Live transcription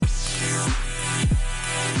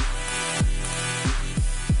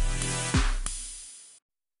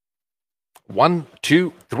One,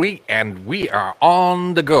 two, three, and we are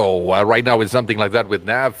on the go. Right now, it's something like that with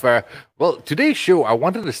Nav. Well, today's show, I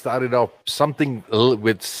wanted to start it off something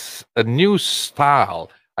with a new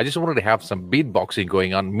style. I just wanted to have some beatboxing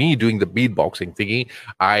going on, me doing the beatboxing thingy.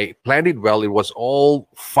 I planned it well. It was all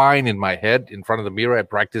fine in my head, in front of the mirror. I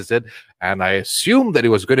practiced it, and I assumed that it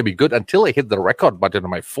was going to be good until I hit the record button on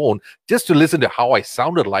my phone just to listen to how I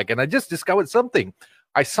sounded like. And I just discovered something.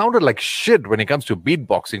 I sounded like shit when it comes to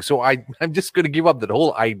beatboxing. So I'm just going to give up that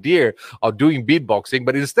whole idea of doing beatboxing.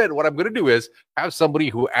 But instead, what I'm going to do is have somebody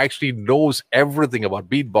who actually knows everything about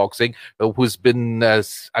beatboxing, who's been,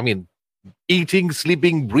 eating,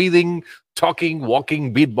 sleeping, breathing, talking,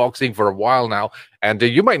 walking, beatboxing for a while now. And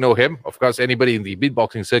you might know him. Of course, anybody in the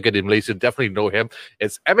beatboxing circuit in Malaysia definitely know him.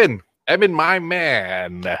 It's Emin. Emin, my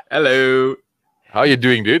man. Hello. How you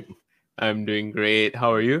doing, dude? I'm doing great.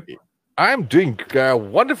 How are you? I'm doing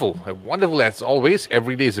wonderful. Wonderful as always.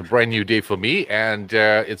 Every day is a brand new day for me, and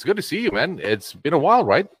it's good to see you, man. It's been a while,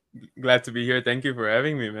 right? Glad to be here. Thank you for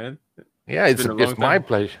having me, man. Yeah, it's my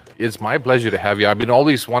pleasure. It's my pleasure to have you. I've been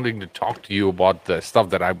always wanting to talk to you about the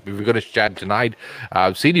stuff that we're going to chat tonight.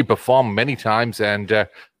 I've seen you perform many times, and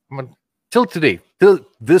till today, till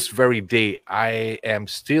this very day, I am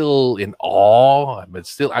still in awe. But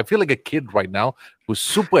still, I feel like a kid right now who's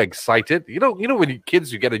super excited. You know, when you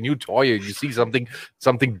kids, you get a new toy or you see something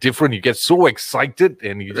different, you get so excited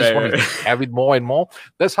and you just want to have it more and more.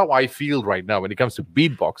 That's how I feel right now when it comes to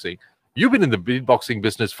beatboxing. You've been in the beatboxing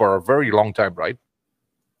business for a very long time, right?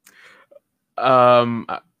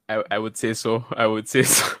 I would say so. I would say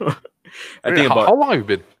so. I think how long have you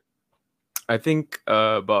been? I think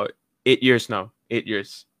about 8 years now. 8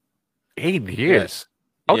 years. 8 years.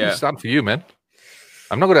 How did it start for you, man?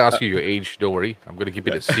 I'm not going to ask you your age. Don't worry. I'm going to keep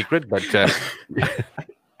it a secret. But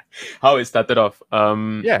how it started off?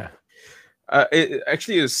 It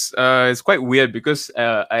actually is. It's quite weird because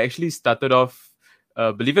I actually started off.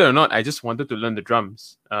 Believe it or not, I just wanted to learn the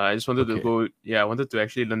drums. I just wanted to go. Yeah, I wanted to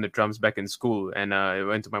actually learn the drums back in school. And I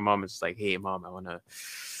went to my mom and was like, "Hey, mom, I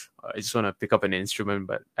just want to pick up an instrument."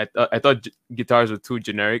 But I thought guitars were too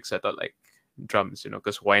generic, so I thought like drums,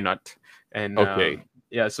 because why not? And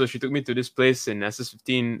so she took me to this place in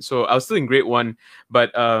SS15. So I was still in grade 1,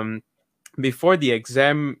 but before the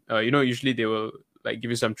exam, usually they will like give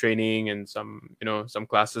you some training and some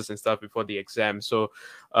classes and stuff before the exam. So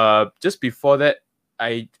just before that,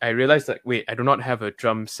 I realized that wait, I do not have a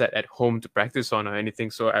drum set at home to practice on or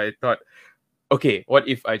anything. So I thought, okay, what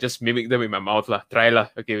if I just mimic them with my mouth lah? Try lah.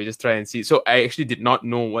 Okay, we just try and see. So I actually did not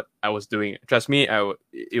know what I was doing. Trust me,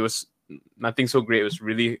 it was nothing so great. It was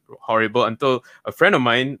really horrible until a friend of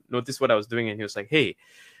mine noticed what I was doing and he was like, "Hey,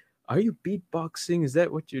 are you beatboxing? Is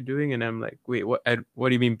that what you're doing?" And I'm like, "Wait, what do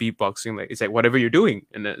you mean beatboxing?" Like, it's like whatever you're doing.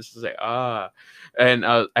 And then it's just like, and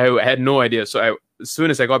I had no idea. So as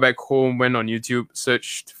soon as I got back home, went on YouTube,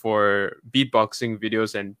 searched for beatboxing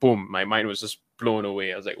videos, and boom, my mind was just blown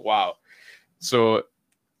away. I was like, wow. So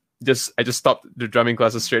I just stopped the drumming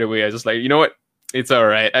classes straight away. I was just like, you know what? It's all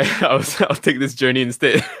right. I'll take this journey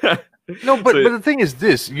instead. No, but the thing is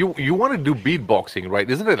this: you want to do beatboxing, right?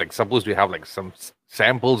 Isn't it like supposed to have like some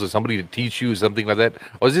samples or somebody to teach you something like that,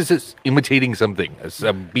 or is this just imitating something,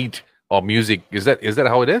 some beat or music? Is that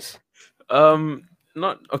how it is?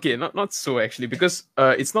 Not so actually, because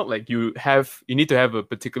it's not like you need to have a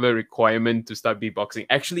particular requirement to start beatboxing.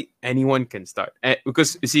 Actually, anyone can start,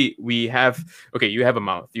 because you see, you have a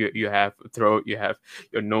mouth, you have a throat, you have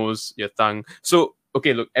your nose, your tongue. So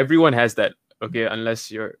look, everyone has that. Okay,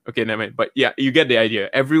 unless you're never mind. But yeah, you get the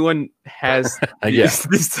idea. Everyone has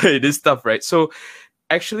this stuff, right? So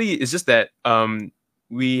actually, it's just that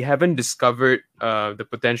we haven't discovered the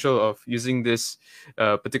potential of using this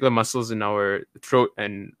particular muscles in our throat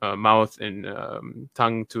and mouth and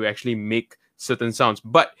tongue to actually make certain sounds.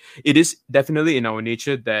 But it is definitely in our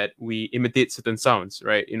nature that we imitate certain sounds,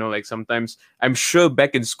 right? Like sometimes, I'm sure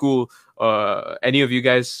back in school, any of you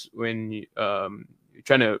guys, when you're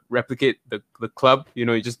trying to replicate the club,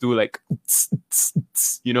 you just do like,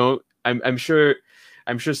 I'm sure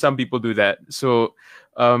some people do that. So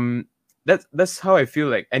that's how I feel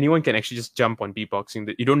like anyone can actually just jump on beatboxing.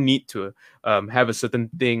 That you don't need to have a certain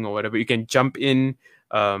thing or whatever. You can jump in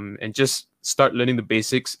and just start learning the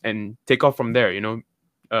basics and take off from there.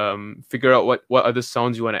 Figure out what other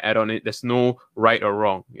sounds you want to add on it. There's no right or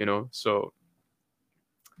wrong. So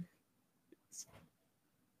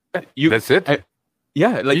that's it.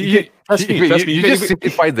 Like trust me. You just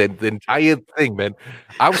simplified the entire thing, man.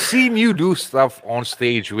 I've seen you do stuff on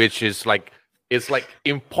stage, which is like, it's like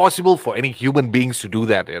impossible for any human beings to do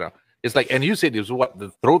that. It's like, and you said it was what, the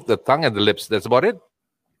throat, the tongue, and the lips. That's about it.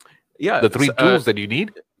 Yeah, the three tools that you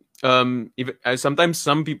need. Even sometimes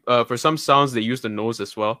some people for some sounds they use the nose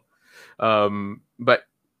as well. But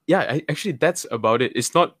yeah, actually that's about it.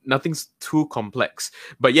 It's nothing's too complex.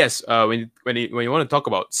 But yes, when you want to talk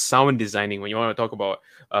about sound designing, when you want to talk about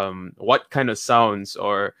what kind of sounds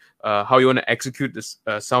or how you want to execute this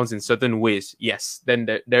sounds in certain ways, yes, then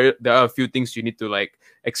there are a few things you need to like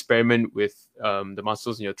experiment with, the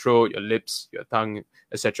muscles in your throat, your lips, your tongue,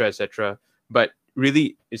 etc., etc. But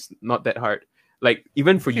really, it's not that hard. Like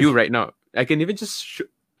even for you right now, I can even just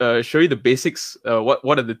show you the basics.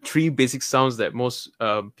 What are the three basic sounds that most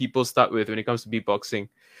people start with when it comes to beatboxing?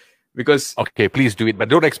 Because okay, please do it, but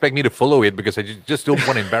don't expect me to follow it because I just don't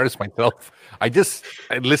want to embarrass myself. I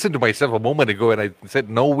listened to myself a moment ago and I said,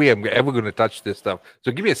 no way I'm ever going to touch this stuff.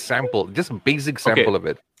 So give me a sample, just a basic sample of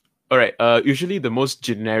it. All right. Usually the most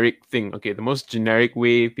generic thing. Okay, the most generic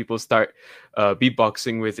way people start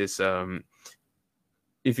beatboxing with is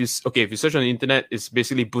if you search on the internet, it's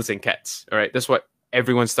basically boots and cats. All right, that's what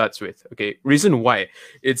everyone starts with. Okay, reason why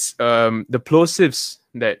it's the plosives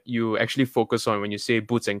that you actually focus on when you say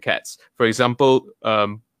boots and cats. For example,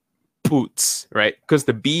 boots, right? Because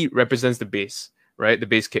the B represents the bass, right? The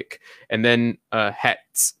bass kick, and then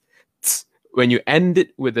hats. When you end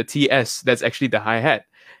it with the TS, that's actually the hi hat,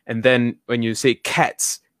 and then when you say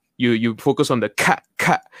cats, you focus on the cat.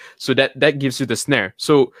 So that gives you the snare.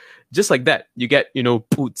 So just like that, you get,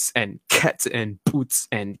 boots and cats and boots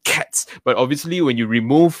and cats. But obviously, when you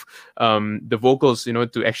remove the vocals,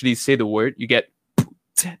 to actually say the word, you get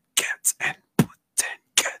boots and cats and boots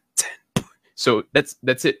and cats and boots. So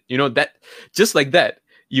that's it. That just like that,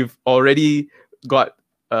 you've already got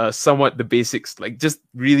somewhat the basics, like just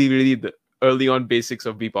really, really the early on basics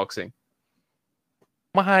of beatboxing.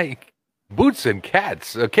 My boots and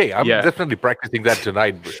cats. Okay, I'm definitely practicing that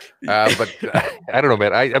tonight. But I don't know,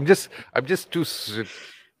 man. I'm just too.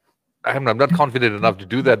 I'm not confident enough to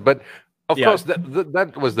do that. But of course,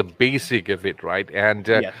 that was the basic of it, right?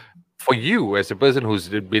 And for you, as a person who's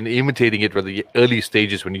been imitating it from the early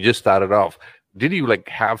stages when you just started off, did you like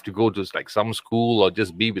have to go to like some school or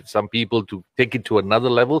just be with some people to take it to another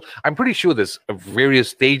level? I'm pretty sure there's various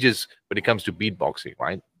stages when it comes to beatboxing,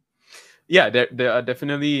 right? Yeah, there are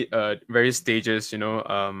definitely various stages.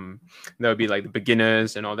 There'll be like the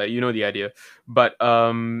beginners and all that. You know the idea. But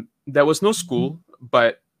there was no school,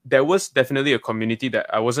 but there was definitely a community that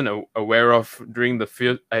I wasn't aware of during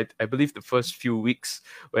I believe the first few weeks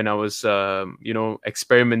when I was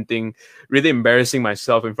experimenting, really embarrassing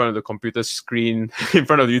myself in front of the computer screen, in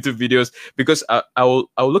front of YouTube videos, because I'll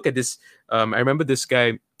look at this. I remember this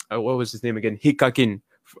guy. What was his name again? Hikakin.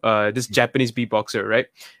 This Japanese beatboxer, right?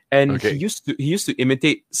 And he used to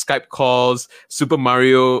imitate Skype calls, Super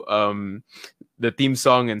Mario, the theme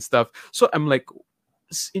song and stuff. So I'm like,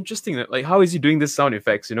 it's interesting that like how is he doing this sound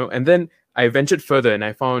effects, And then I ventured further and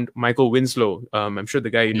I found Michael Winslow. I'm sure the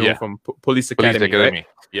guy you know from Police Academy. Right?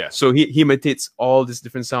 Yeah. So he imitates all these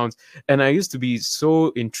different sounds, and I used to be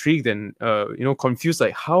so intrigued and confused,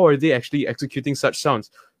 like how are they actually executing such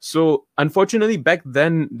sounds? So unfortunately, back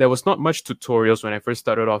then there was not much tutorials when I first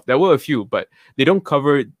started off. There were a few, but they don't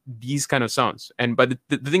cover these kind of sounds. But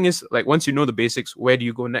the thing is, like once you know the basics, where do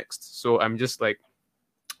you go next? So I'm just like,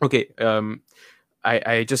 okay,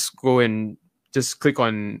 I just go and just click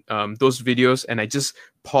on those videos and I just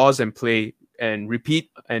pause and play and repeat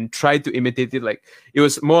and try to imitate it. Like it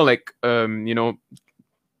was more like I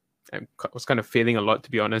was kind of failing a lot, to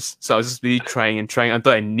be honest. So I was just really trying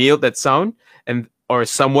until I nailed that sound or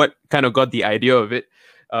somewhat kind of got the idea of it.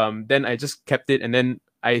 Then I just kept it, and then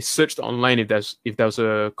I searched online if there was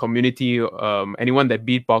a community, anyone that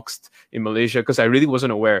beatboxed in Malaysia, because I really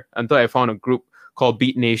wasn't aware until I found a group called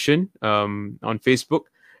Beat Nation on Facebook.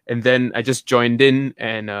 And then I just joined in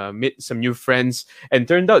and met some new friends. And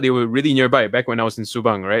turned out they were really nearby back when I was in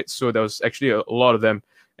Subang, right? So there was actually a lot of them.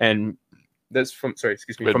 And that's from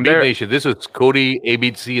Beat Nation, this was Cody,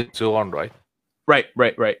 ABC, and so on, right? Right.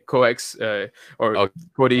 Coax Cody,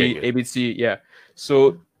 ABC, yeah.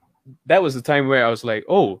 So that was the time where I was like,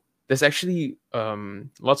 oh, there's actually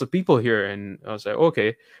lots of people here. And I was like,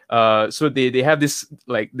 okay. So they have this,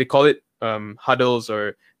 like, they call it huddles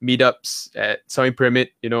or meetups at Sami Pyramid.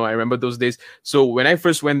 I remember those days. So when I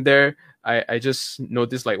first went there, I just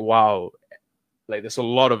noticed like, wow, like there's a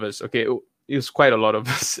lot of us. Okay, it was quite a lot of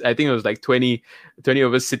us. I think it was like 20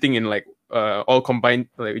 of us sitting in like all combined,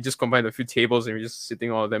 like we just combined a few tables and we're just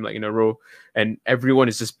sitting all of them like in a row, and everyone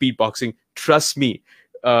is just beatboxing. Trust me,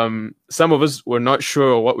 some of us were not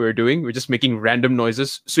sure what we were doing. We're just making random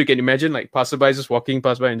noises. So you can imagine like passerby just walking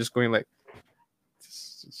past by and just going like,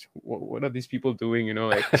 what are these people doing?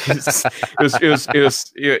 Like it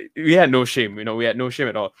was we had no shame. We had no shame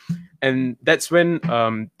at all. and that's when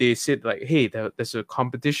they said like, hey, there's a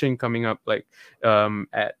competition coming up, like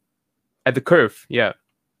at the Curve, yeah.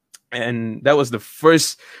 And that was the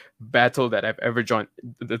first battle that I've ever joined,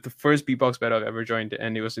 the first beatbox battle I've ever joined,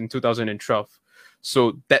 and it was in 2012.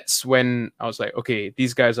 So that's when I was like, okay,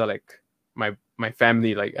 these guys are like my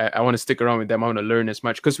family. Like I want to stick around with them. I want to learn as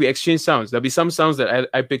much, because we exchange sounds. There'll be some sounds that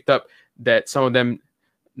I picked up that some of them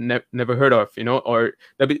never heard of, or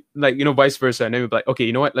there'll be like, vice versa. And then we'll be like, okay,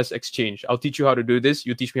 you know what? Let's exchange. I'll teach you how to do this.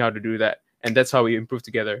 You teach me how to do that. And that's how we improve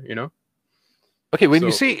together, Okay, when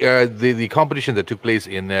you say the competition that took place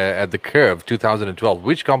in at the Curve 2012,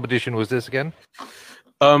 which competition was this again?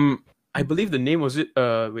 I believe the name was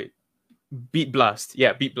Beat Blast.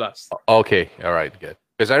 Yeah, Beat Blast. Okay, all right, good.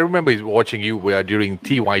 Because I remember watching you during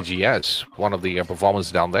TYGS, one of the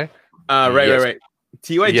performances down there. Right.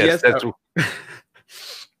 TYGS. Yes, that's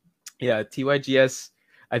yeah, TYGS.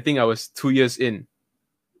 I think I was 2 years in.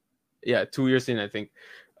 Yeah, 2 years in, I think.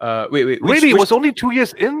 Wait. Really? It was only 2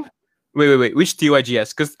 years in? Wait. Which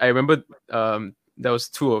TYGS? Because I remember there was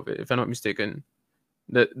two of it, if I'm not mistaken.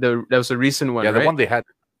 There was a recent one, yeah, right? The one they had.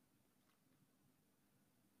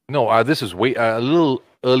 No, this is way a little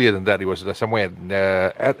earlier than that. It was somewhere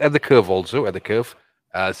at the Curve also, at the Curve,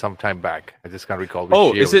 some time back. I just can't recall.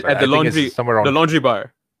 Which year is it at the laundry? Somewhere around the laundry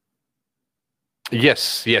bar.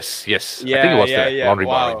 Yes. Yeah, I think it was the laundry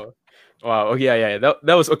bar. Wow. Okay, yeah.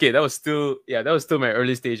 That was okay. That was still my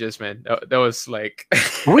early stages, man. That was like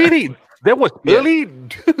really. That was early,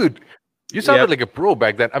 dude. You sounded like a pro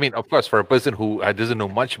back then. I mean, of course, for a person who doesn't know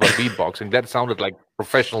much about beatboxing, that sounded like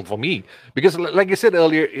professional for me. Because, like I said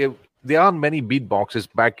earlier, there aren't many beatboxers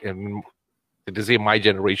back in, to say, my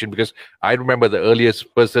generation. Because I remember the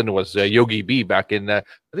earliest person was Yogi B back in, I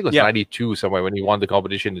think it was 92 somewhere, when he won the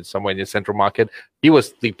competition somewhere in the Central Market. He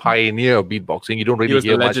was the pioneer of beatboxing. You don't really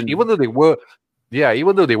hear much, even though they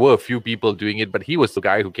were a few people doing it. But he was the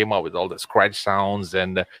guy who came up with all the scratch sounds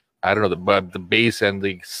and I don't know, the bass and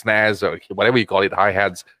the snares or whatever you call it,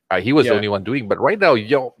 hi-hats. He was the only one doing. But right now,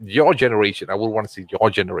 your generation, I wouldn't want to say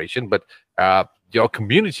your generation, but your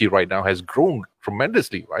community right now has grown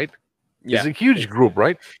tremendously, right? Yeah. It's a huge group,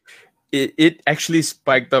 right? It actually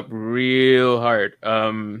spiked up real hard.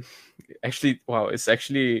 Actually, wow, it's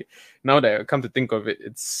actually, now that I come to think of it,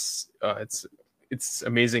 it's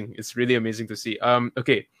amazing. It's really amazing to see.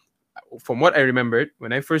 Okay. From what I remembered,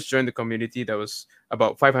 when I first joined the community, there was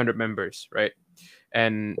about 500 members, right?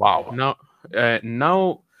 And wow, now,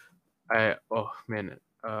 oh man,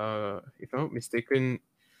 if I'm not mistaken,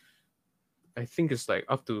 I think it's like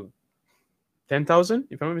up to 10,000.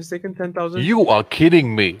 If I'm not mistaken, 10,000. You are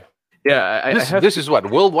kidding me? Yeah, this is what,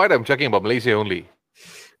 worldwide? I'm talking about Malaysia only.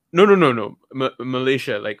 No.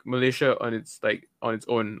 Malaysia, like Malaysia on its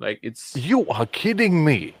own, like it's. You are kidding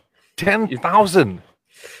me? 10,000.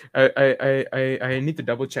 I need to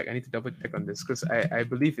double check. On this because I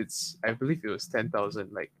believe it was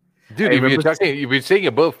 10,000. Like, dude, if you're saying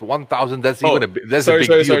above 1,000, that's even a big deal.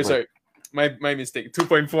 Sorry. My mistake.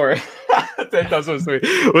 2.4.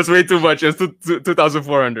 10,000 was way too much. It's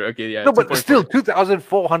 2,400. Okay, yeah. No, but still,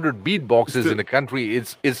 2,400 beatboxers in the country.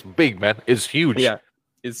 It's big, man. It's huge. Yeah.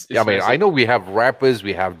 I mean, I know we have rappers,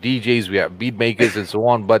 we have DJs, we have beat makers, and so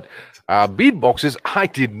on, but beatboxers, I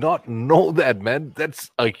did not know that, man.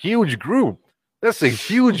 That's a huge group. That's a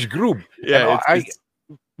huge group. Yeah,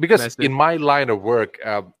 because massive. In my line of work,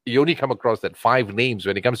 you only come across that 5 names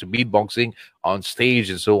when it comes to beatboxing on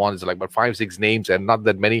stage and so on. It's like about 5-6 names, and not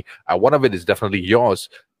that many. One of it is definitely yours.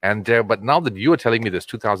 And but now that you are telling me there's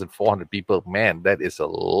 2,400 people, man, that is a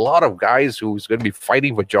lot of guys who's going to be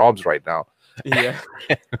fighting for jobs right now. Yeah.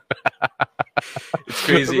 It's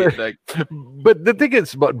crazy. But the thing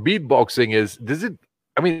is about beatboxing is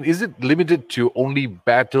it limited to only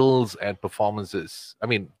battles and performances? I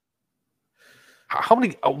mean, how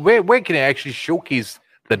many where can I actually showcase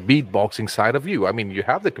that beatboxing side of you? I mean, you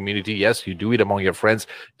have the community, yes, you do it among your friends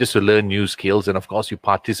just to learn new skills, and of course you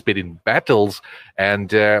participate in battles,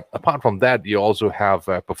 and apart from that you also have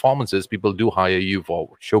performances. People do hire you for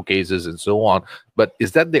showcases and so on, but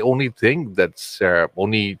is that the only thing that's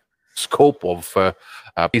only scope of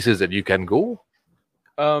places that you can go?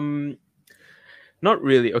 Not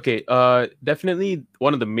really. Okay. Definitely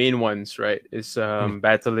one of the main ones, right, is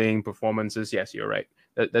battling, performances. Yes, you're right.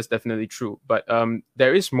 That's definitely true. But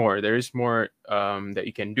there is more. That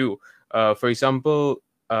you can do. For example,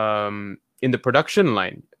 in the production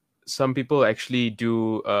line, some people actually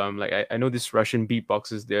do. Like I know this Russian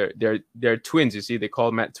beatboxers. They're twins. You see, they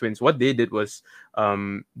call Mad Twins. What they did was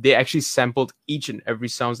they actually sampled each and every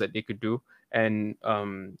sounds that they could do and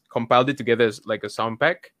compiled it together as like a sound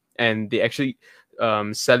pack, and they actually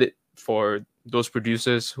sell it for those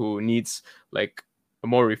producers who needs like a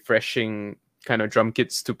more refreshing kind of drum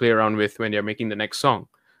kits to play around with when they're making the next song.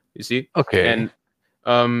 You see? Okay.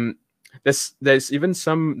 And there's even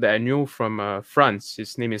some that I knew from France.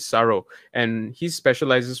 His name is Saro, and he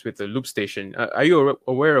specializes with the loop station. Are you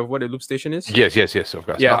aware of what a loop station is? Yes, of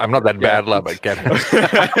course. Yeah. No, I'm not that bad, lah, but can. Okay.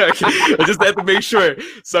 I just had to make sure.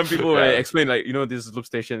 Some people when I explain, like, this is loop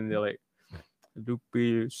station, and they're like, loop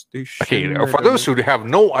station. Okay, for those who have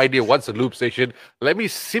no idea what's a loop station, let me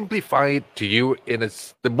simplify it to you in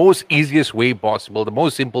the most easiest way possible. The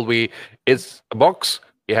most simple way is a box.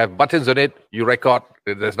 You have buttons on it. You record.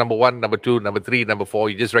 There's number 1, number 2, number 3, number 4.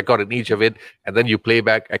 You just record in each of it, and then you play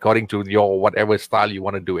back according to your whatever style you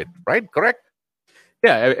want to do it. Right? Correct?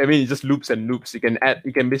 Yeah, I mean, it just loops and loops. You can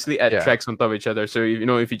basically add tracks on top of each other. So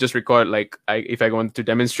if you just record like if I want to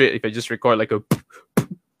demonstrate, if I just record like a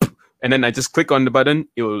and then I just click on the button,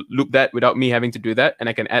 it will loop that without me having to do that, and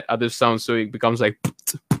I can add other sounds, so it becomes like,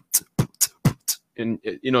 and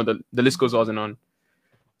the list goes on and on.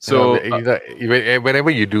 So whenever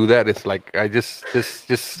you do that, it's like I just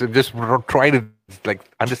try to like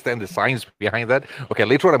understand the science behind that. Okay,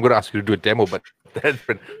 later on I'm going to ask you to do a demo, but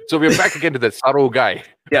so we're back again to that Saro guy.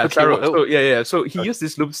 Yeah, okay, Saro. So So he used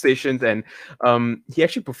these loop stations, and he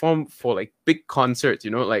actually performed for like big concerts.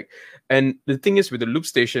 And the thing is with the loop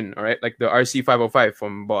station, all right, like the RC505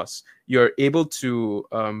 from Boss, you're able to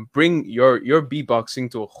bring your beatboxing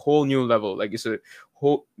to a whole new level. Like it's a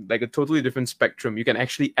totally different spectrum. You can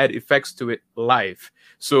actually add effects to it live.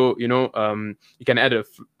 So you can add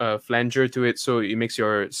a flanger to it, so it makes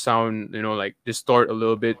your sound like distort a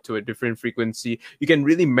little bit to a different frequency. You can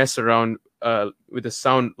really mess around with the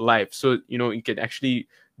sound live. So you can actually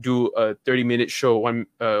do a 30-minute show,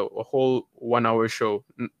 a whole 1 hour show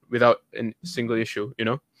without a single issue.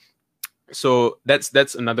 So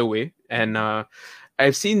that's another way. And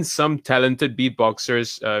I've seen some talented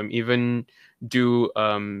beatboxers even do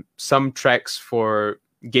some tracks for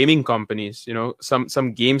gaming companies.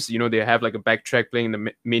 Some games, they have like a backtrack playing in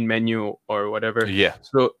the main menu or whatever. Yeah.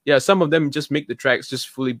 So yeah, some of them just make the tracks just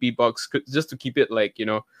fully beatbox, just to keep it like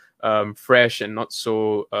fresh and not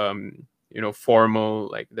so formal.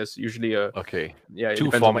 Like there's usually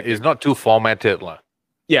it's not too formatted, lah.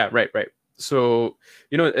 Yeah, right. So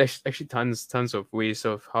there's actually tons of ways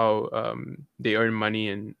of how they earn money,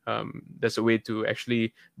 and there's a way to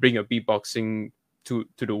actually bring your beatboxing to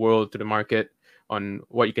the world, to the market, on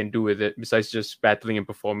what you can do with it besides just battling and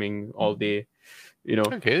performing all day.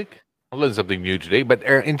 Okay, I learned something new today. But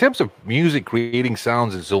in terms of music, creating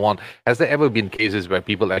sounds and so on, has there ever been cases where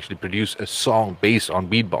people actually produce a song based on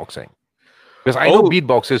beatboxing? Because I know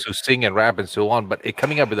beatboxers who sing and rap and so on, but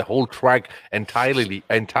coming up with a whole track entirely,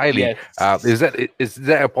 yes. Is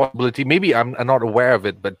that a possibility? Maybe I'm not aware of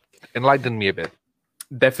it, but enlighten me a bit.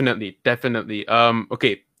 Definitely.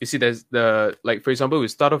 Okay, you see, there's for example, we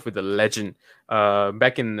start off with a legend.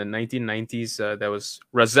 Back in the 1990s, there was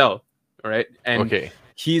Rahzel, all right, and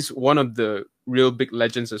he's one of the real big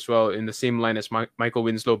legends as well, in the same line as Michael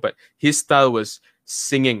Winslow, but his style was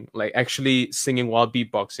singing, like actually singing while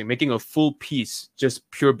beatboxing, making a full piece, just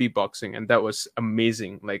pure beatboxing, and that was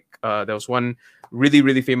amazing. Like there was one really,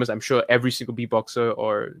 really famous, I'm sure every single beatboxer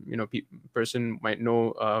or person might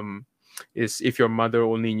know, is If Your Mother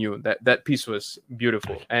Only Knew. That piece was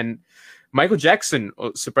beautiful. And Michael Jackson,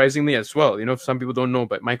 surprisingly as well, some people don't know,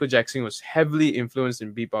 but Michael Jackson was heavily influenced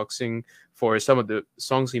in beatboxing for some of the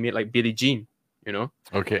songs he made, like Billie Jean.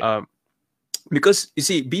 Because you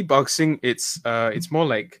see, beatboxing, it's more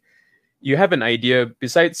like you have an idea.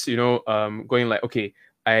 Besides, going like, okay,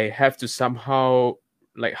 I have to somehow,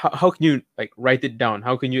 like, how can you like write it down?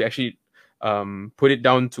 How can you actually put it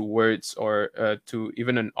down to words or to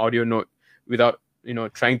even an audio note without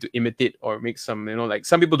trying to imitate or make some, like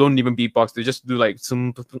some people don't even beatbox. They just do like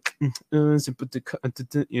some,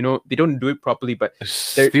 they don't do it properly. But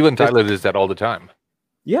Steven Tyler does that all the time.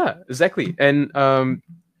 Yeah, exactly. And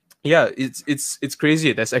it's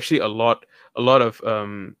crazy. There's actually a lot of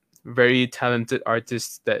very talented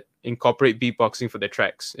artists that incorporate beatboxing for their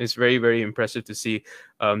tracks. It's very, very impressive to see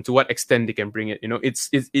to what extent they can bring it.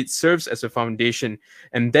 It serves as a foundation.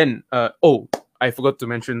 And then I forgot to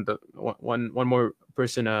mention the one more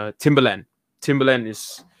person, Timbaland. Timbaland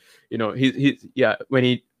is, when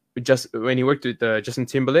he worked with Justin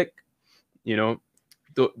Timberlake,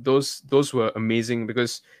 those were amazing,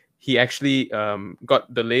 because he actually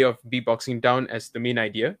got the lay of beatboxing down as the main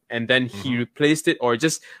idea, and then he replaced it, or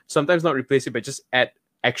just sometimes not replace it, but just add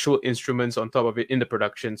actual instruments on top of it in the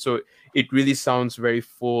production. So it really sounds very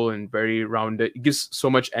full and very rounded. It gives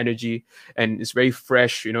so much energy, and it's very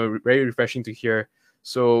fresh, very refreshing to hear.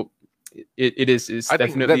 So it is. It's I think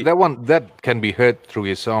definitely that one that can be heard through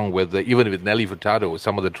his song with even with Nelly Furtado.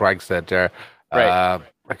 Some of the tracks that right.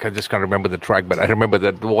 just can't remember the track, but I remember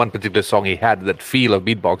that one particular song he had that feel of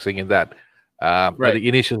beatboxing in that at Right.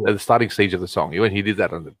 the starting stage of the song. Even he did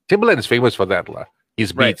that on the Timbaland is famous for that.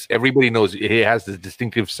 His Right. beats, everybody knows he has this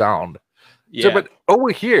distinctive sound. Yeah. So, but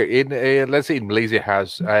over here in let's say in Malaysia,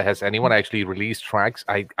 has anyone actually released tracks?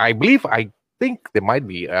 I believe I think there might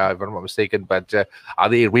be, if I'm not mistaken. But are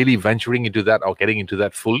they really venturing into that or getting into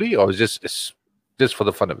that fully, or is just for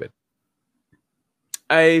the fun of it?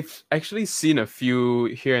 I've actually seen a few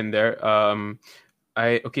here and there.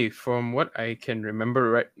 From what I can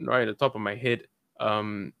remember right at the top of my head, I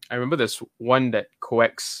remember there's one that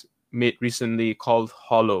Coex made recently called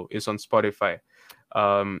Hollow. Is on Spotify.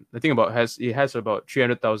 The thing about it has about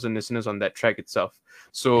 300,000 listeners on that track itself.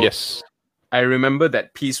 So Yes. I remember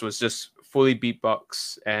that piece was just fully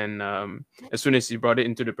beatbox, and as soon as he brought it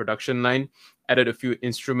into the production line, added a few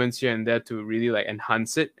instruments here and there to really like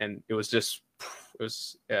enhance it, and it was just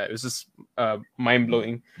mind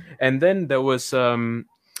blowing. And then there was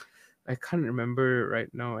I can't remember right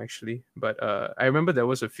now actually, but I remember there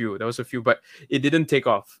was a few, but it didn't take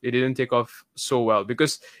off. It didn't take off so well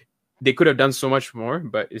because they could have done so much more,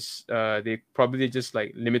 but it's they probably just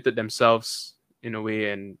like limited themselves in a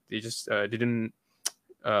way, and they just didn't.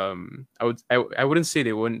 I wouldn't say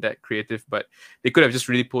they weren't that creative, but they could have just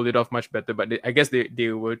really pulled it off much better. But I guess they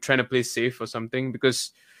were trying to play safe or something,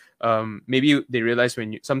 because maybe they realized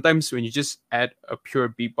sometimes when you just add a pure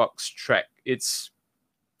beatbox track, it's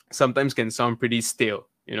sometimes can sound pretty stale,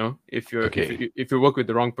 if you work with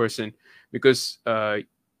the wrong person, because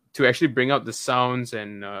to actually bring out the sounds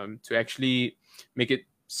and to actually make it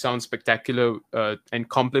sound spectacular and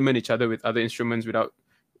complement each other with other instruments without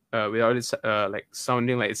it like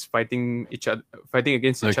sounding like it's fighting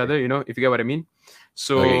against each other, if you get what I mean.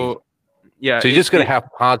 So yeah, so you're just going to have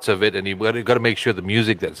parts of it, and you've got to make sure the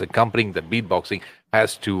music that's accompanying the beatboxing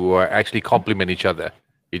has to actually complement each other.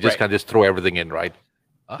 You just can't just throw everything in, right?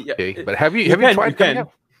 Okay, but have you tried?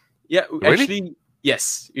 Yeah, really? Actually,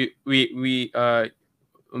 yes. We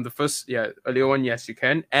on the first earlier one, yes, you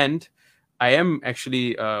can. And I am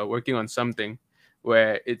actually working on something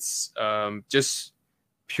where it's just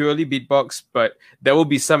purely beatbox, but there will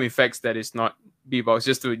be some effects that is not beatbox,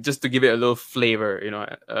 just to give it a little flavor,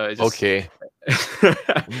 Okay.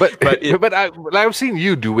 but I've seen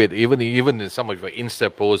you do it even in some of your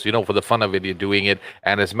Insta posts, for the fun of it, you're doing it.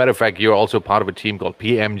 And as a matter of fact, you're also part of a team called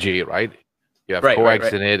PMJ, right? You have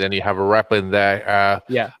Coex in it, and you have a rapper in there. I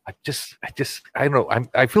don't know.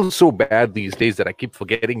 I feel so bad these days that I keep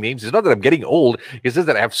forgetting names. It's not that I'm getting old. It's just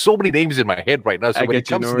that I have so many names in my head right now. So when it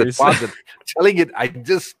comes to the part of telling it, I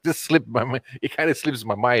just slip my mind. It kind of slips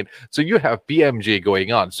my mind. So you have PMJ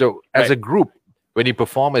going on. So as a group, when you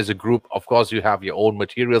perform as a group, of course you have your own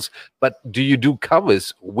materials. But do you do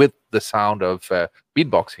covers with the sound of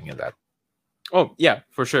beatboxing in that? Oh yeah,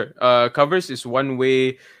 for sure. Covers is one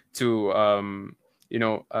way to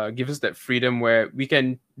give us that freedom where we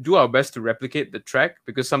can do our best to replicate the track,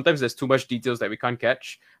 because sometimes there's too much details that we can't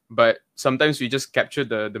catch, but sometimes we just capture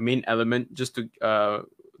the main element just to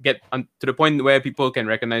get to the point where people can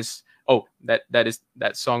recognize, that is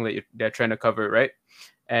that song that they're trying to cover, right?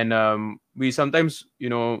 And we sometimes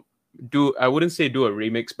I wouldn't say do a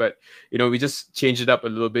remix, but we just change it up a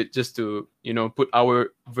little bit just to put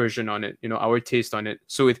our version on it, our taste on it.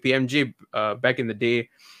 So with PMJ back in the day,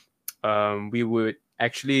 we would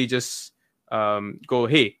actually just go,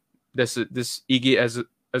 hey, there's this Iggy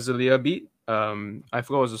Azalea beat. I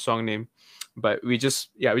forgot what was the song name, but we just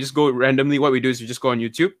go randomly. What we do is we just go on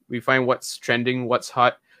YouTube, we find what's trending, what's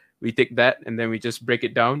hot, we take that, and then we just break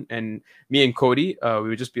it down. And me and Cody, we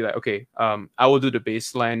would just be like, okay, I will do the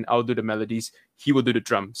bass line, I'll do the melodies, he will do the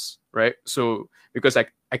drums, right? So because I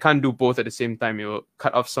can't do both at the same time, it will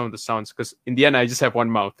cut off some of the sounds, because in the end I just have one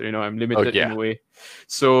mouth, I'm limited in a way.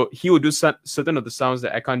 So he will do certain of the sounds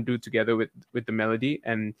that I can't do together with the melody,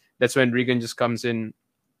 and that's when Regan just comes in,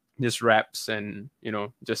 just raps, and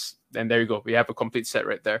and there you go, we have a complete set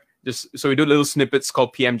right there. Just so we do little snippets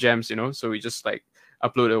called PM Jams, so we just like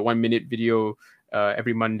upload a 1-minute video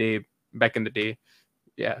every Monday back in the day.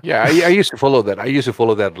 I used to follow that. I used to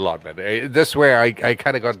follow that a lot, man. That's where I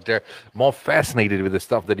kind of got more fascinated with the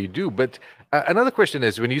stuff that you do. But another question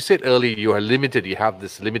is, when you said earlier you are limited, you have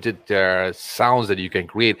this limited sounds that you can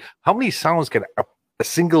create. How many sounds can a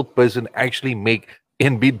single person actually make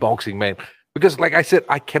in beatboxing, man? Because like I said,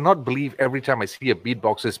 I cannot believe every time I see a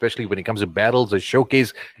beatboxer, especially when it comes to battles or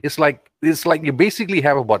showcase, it's like you basically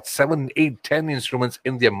have about 7, 8, 10 instruments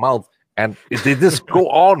in their mouth, and they just go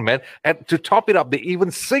on, man. And to top it up, they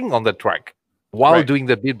even sing on the track. while Right. doing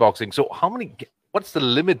the beatboxing. So how many? What's the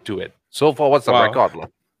limit to it so far? What's the Wow. record? Like?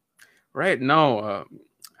 Right now,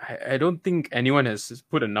 I don't think anyone has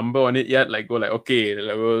put a number on it yet. Like, go like, okay,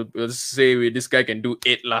 like, we'll just say this guy can do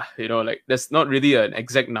 8 lah. You know, like that's not really an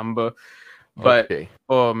exact number. But Okay.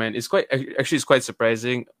 oh man, it's quite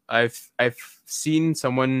surprising. I've seen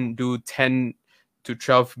someone do 10 to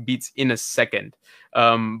 12 beats in a second.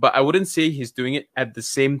 But I wouldn't say he's doing it at the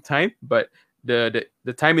same time, but the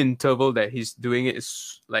time interval that he's doing it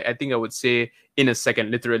is like, I think I would say in a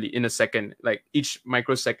second, literally in a second. Like each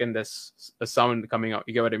microsecond there's a sound coming out.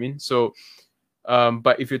 You get what I mean? So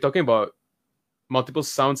but if you're talking about multiple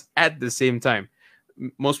sounds at the same time,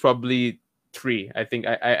 most probably 3. I think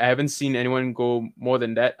I haven't seen anyone go more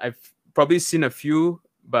than that. I've probably seen a few,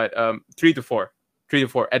 but 3 to 4, 3 to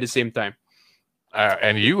 4 at the same time.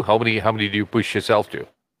 And you, how many do you push yourself to?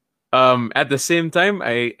 At the same time,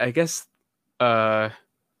 I guess 2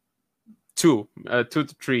 to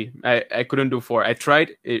 3. I couldn't do 4. I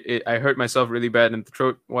tried it, I hurt myself really bad in the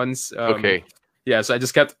throat once. Okay. Yeah, so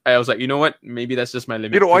I was like, you know what, maybe that's just my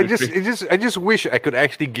limit. You know, 2 I to just, 3. I just wish I could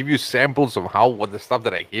actually give you samples of what the stuff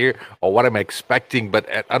that I hear or what I'm expecting, but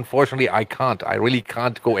unfortunately, I can't. I really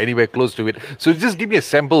can't go anywhere close to it. So just give me a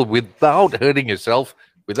sample without hurting yourself,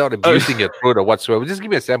 without abusing your throat or whatsoever. Just give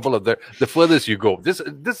me a sample of the furthest you go. This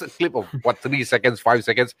a clip of what, 3 seconds, 5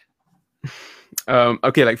 seconds.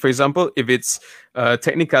 Okay, like for example, if it's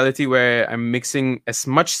technicality where I'm mixing as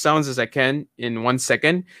much sounds as I can in 1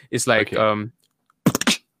 second, it's like Okay.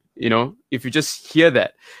 you know, if you just hear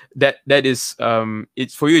that is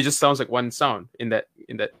it's for you, it just sounds like one sound in that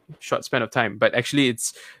short span of time, but actually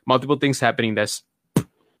it's multiple things happening. There's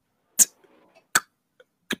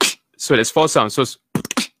so there's 4 sounds.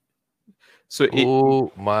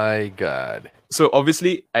 Oh my God. So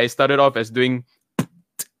obviously I started off as doing,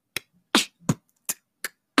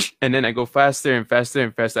 and then I go faster and faster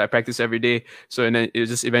and faster. I practice every day. So, and then it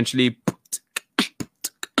just eventually,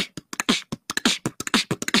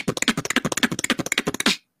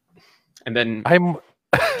 and then I'm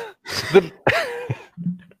the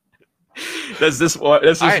that's just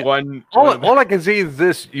one. all I can say is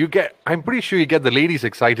this: I'm pretty sure you get the ladies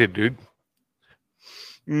excited, dude.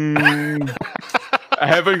 I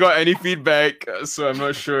haven't got any feedback, so I'm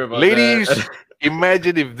not sure about Ladies, that.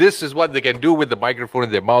 imagine if this is what they can do with the microphone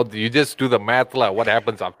in their mouth. You just do the math, lah. What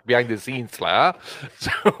happens behind the scenes, lah?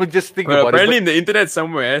 So just think Well, about apparently it. in the internet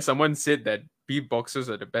somewhere, someone said that beatboxers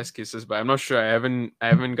are the best kissers, but I'm not sure. I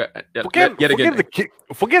haven't got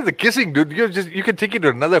Forget the kissing, dude. You can take it to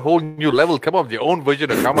another whole new level. Come up with your own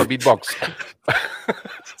version of Karma beatbox.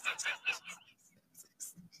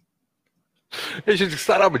 You should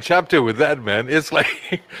start up a chapter with that, man. It's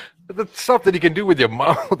like the stuff that you can do with your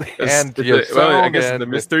mouth and your sound. Well, I guess the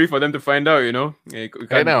mystery for them to find out, you know.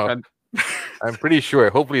 I know. I'm pretty sure.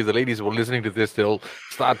 Hopefully, the ladies who are listening to this, they'll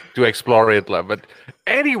start to explore it. But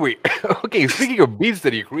anyway, okay, speaking of beats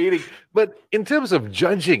that you're creating, but in terms of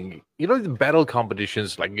judging, you know, the battle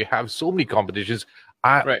competitions, like you have so many competitions.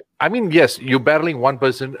 Right. I mean, yes, you're battling one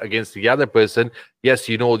person against the other person. Yes,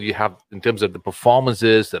 you know, you have in terms of the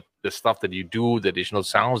performances, the stuff that you do, the additional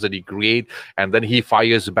sounds that you create, and then he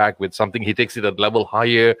fires back with something. He takes it a level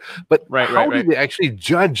higher. But how do they actually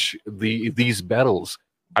judge these battles?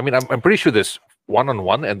 I mean, I'm pretty sure there's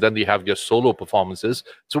one-on-one, and then you have your solo performances.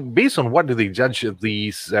 So based on what do they judge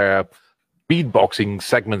these beatboxing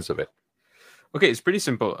segments of it? Okay, it's pretty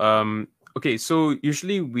simple. Okay, so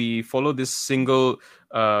usually we follow this single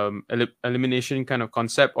elimination kind of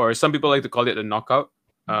concept, or some people like to call it a knockout.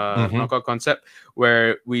 Knockout concept,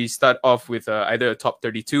 where we start off with either a top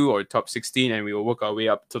 32 or top 16, and we will work our way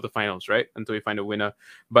up to the finals, right, until we find a winner.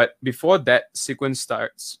 But before that sequence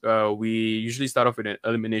starts, we usually start off with an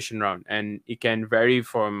elimination round, and it can vary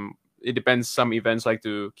from, it depends. Some events like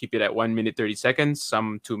to keep it at 1 minute 30 seconds,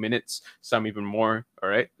 some 2 minutes, some even more. All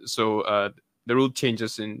right, so the rule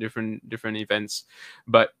changes in different events,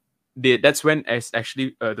 but that's when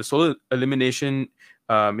actually the solo elimination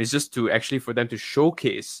is just to actually for them to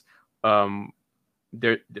showcase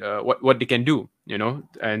their what they can do, you know,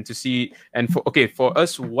 and to see. And for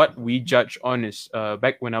us, what we judge on is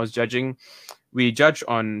back when I was judging, we judge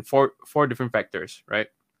on four different factors, right?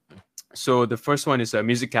 So the first one is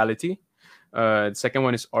musicality, the second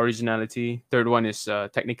one is originality, third one is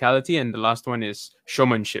technicality, and the last one is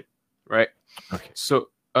showmanship, right? Okay. So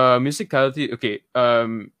musicality, okay.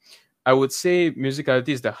 I would say musicality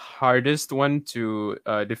is the hardest one to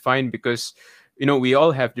define, because, you know, we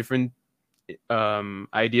all have different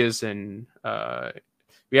ideas, and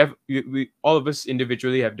we all of us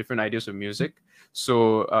individually have different ideas of music.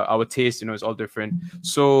 So our taste, you know, is all different.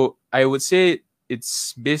 So I would say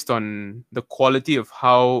it's based on the quality of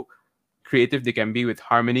how creative they can be with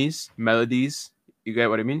harmonies, melodies. You get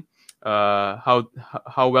what I mean?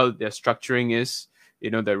 How well their structuring is,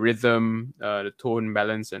 the rhythm, the tone,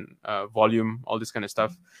 balance, and volume, all this kind of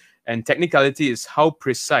stuff. And technicality is how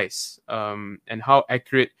precise and how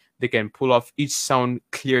accurate they can pull off each sound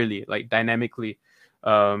clearly, like dynamically.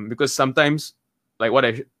 Because sometimes, like what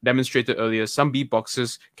I demonstrated earlier, some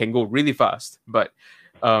beatboxers can go really fast, but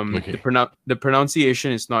the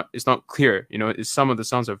pronunciation is not clear. Some of the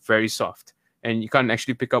sounds are very soft, and you can't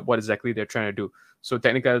actually pick up what exactly they're trying to do. So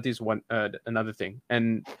technicality is one another thing,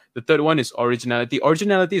 and the third one is originality.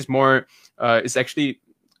 Originality is more, it's actually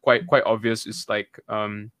quite obvious. It's like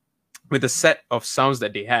with the set of sounds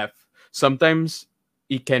that they have, sometimes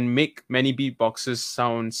it can make many beatboxes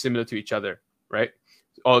sound similar to each other, right?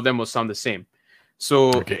 All of them will sound the same.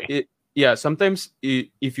 So sometimes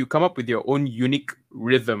if you come up with your own unique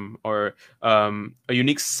rhythm or a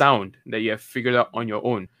unique sound that you have figured out on your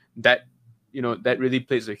own, that that really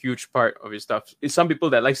plays a huge part of your stuff. It's some people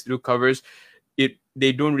that likes to do covers,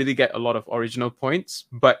 they don't really get a lot of original points,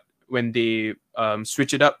 but when they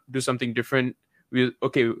switch it up, do something different, we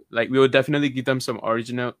will definitely give them some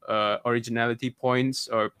originality points,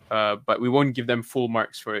 or but we won't give them full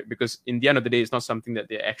marks for it, because in the end of the day, it's not something that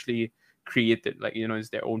they actually created. Like, it's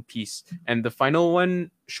their own piece. And the final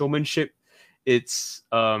one, showmanship, it's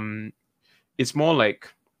more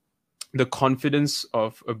like the confidence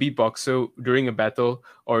of a beatboxer during a battle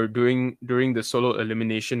or during the solo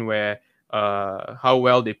elimination, where how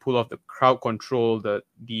well they pull off the crowd control, the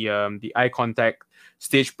eye contact,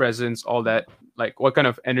 stage presence, all that. Like what kind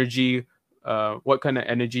of energy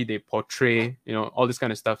they portray, all this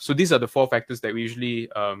kind of stuff. So these are the 4 factors that we usually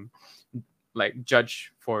like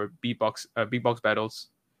judge for beatbox battles.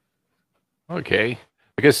 Okay.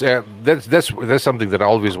 Because that's something that I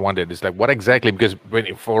always wondered. Is like, what exactly? Because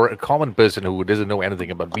for a common person who doesn't know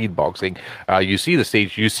anything about beatboxing, you see the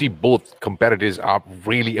stage, you see both competitors are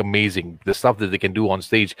really amazing, the stuff that they can do on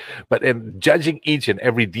stage. But in judging each and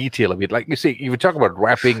every detail of it, like you say, you talk about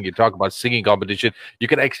rapping, you talk about singing competition, you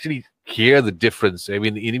can actually hear the difference. I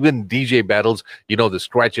mean, even DJ battles, the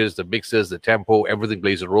scratches, the mixes, the tempo, everything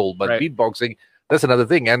plays a role. But right. Beatboxing, that's another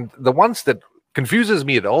thing. And the ones that confuses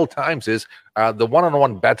me at all times is the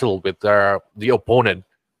one-on-one battle with the opponent.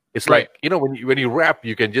 It's right. like, when you rap,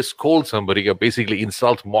 you can just scold somebody or basically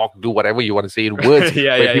insult, mock, do whatever you want to say in words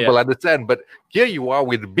where people understand. But here you are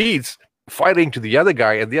with beats fighting to the other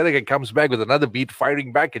guy, and the other guy comes back with another beat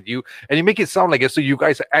firing back at you, and you make it sound like so you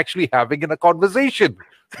guys are actually having a conversation,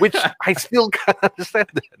 which I still can't understand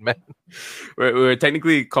that, man. We're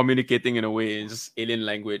technically communicating in a way, it's just alien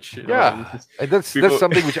language. And that's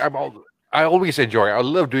something which I always enjoy. I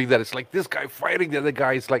love doing that. It's like this guy fighting the other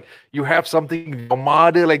guy. It's like you have something, your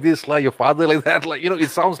mother like this, like your father like that. Like, it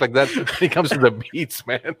sounds like that when it comes to the beats,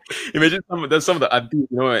 man. Imagine some of the aunties,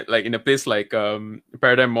 like in a place like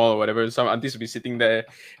Paradigm Mall or whatever, some aunties will be sitting there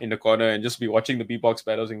in the corner and just be watching the beatbox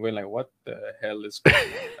battles and going like, what the hell is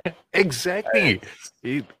going on? Exactly.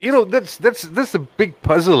 That's the big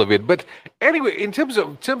puzzle of it. But anyway, in terms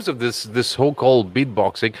of this whole called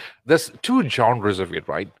beatboxing, there's 2 genres of it,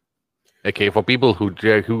 right? Okay, for people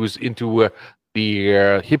who's into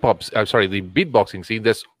the hip hop, the beatboxing scene,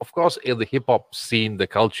 there's of course in the hip hop scene, the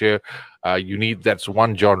culture, that's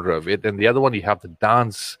one genre of it, and the other one you have the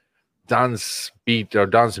dance beat or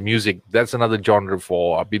dance music. That's another genre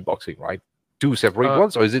for beatboxing, right? 2 separate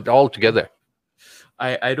ones, or is it all together?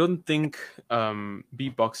 I don't think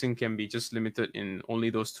beatboxing can be just limited in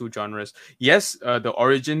only those 2 genres. Yes, the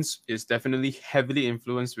origins is definitely heavily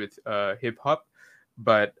influenced with hip hop.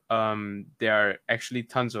 But there are actually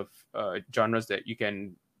tons of genres that you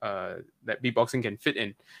can that beatboxing can fit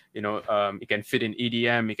in. It can fit in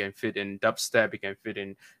EDM, it can fit in dubstep, it can fit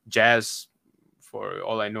in jazz. For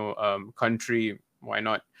all I know, country. Why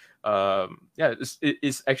not?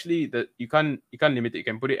 It's actually that you can't limit it. You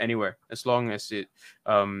can put it anywhere as long as you're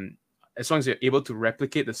able to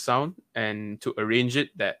replicate the sound and to arrange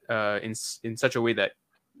it that in such a way that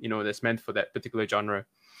that's meant for that particular genre.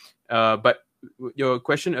 But your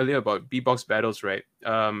question earlier about beatbox battles, right?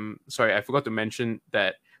 Sorry, I forgot to mention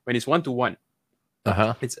that when it's 1-to-1,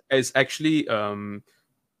 it's actually a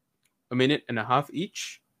minute and a half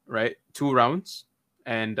each, right? 2 rounds,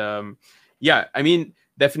 and I mean,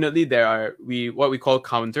 definitely there are what we call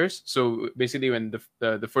counters. So basically, when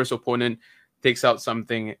the first opponent takes out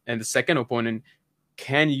something, and the second opponent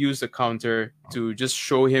can use the counter to just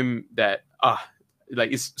show him that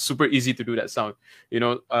like it's super easy to do that sound,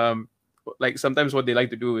 like sometimes what they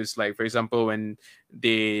like to do is, like, for example, when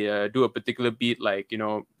they do a particular beat, like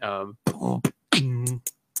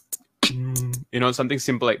something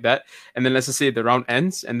simple like that. And then let's just say the round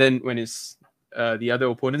ends, and then when it's the other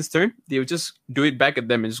opponent's turn, they'll just do it back at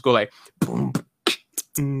them and just go like boom,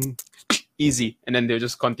 easy, and then they'll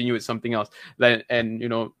just continue with something else. And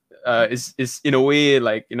is in a way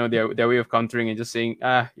like their way of countering and just saying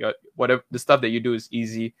whatever the stuff that you do is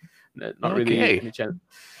easy, not really any challenge.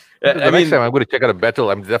 The next time I'm going to check out a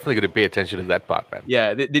battle, I'm definitely going to pay attention to that part, man.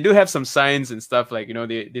 Yeah, they do have some signs and stuff like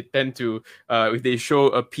they tend to if they show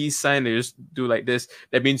a peace sign, they just do like this.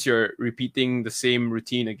 That means you're repeating the same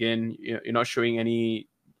routine again. You're not showing any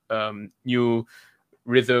new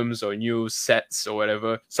rhythms or new sets or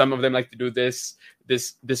whatever. Some of them like to do this.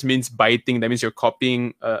 This means biting. That means you're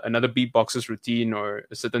copying another beatboxer's routine or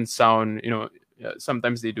a certain sound.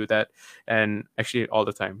 Sometimes they do that, and actually all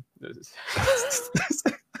the time.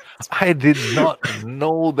 I did not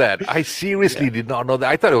know that. I seriously did not know that.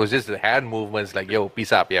 I thought it was just the hand movements, like, yo,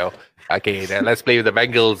 peace up, yo. Okay, then let's play with the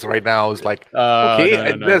Bengals right now. It's like,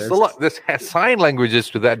 okay, there's a lot. There's sign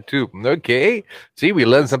languages to that too. Okay, see, we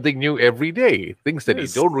learn something new every day. Things that you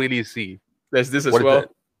don't really see. There's this as well.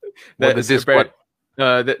 That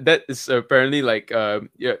is apparently like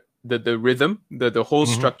the rhythm, the whole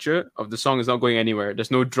structure of the song is not going anywhere.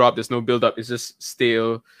 There's no drop. There's no build up. It's just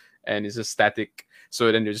stale and it's just static. So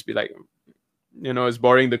then they'll just be like, it's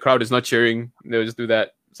boring. The crowd is not cheering. They'll just do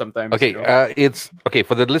that sometimes. Okay, it's okay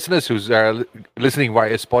for the listeners who's listening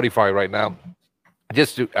via Spotify right now.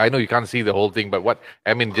 I know you can't see the whole thing, but what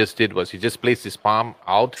Emin just did was he just placed his palm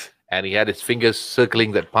out and he had his fingers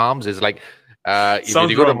circling that palms. It's like when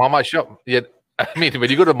you go to Mama shop. Yeah, I mean when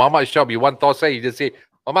you go to Mama shop, you want thosai, you just say,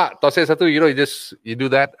 Mama, thosai satu, you do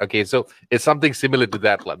that. Okay, so it's something similar to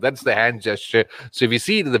that. That's the hand gesture. So if you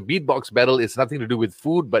see the beatbox battle, it's nothing to do with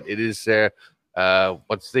food, but it is,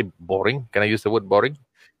 boring? Can I use the word boring?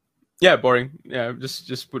 Yeah, boring. Yeah,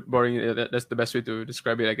 just put boring. That's the best way to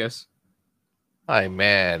describe it, I guess. Hi,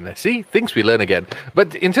 man. See, things we learn again.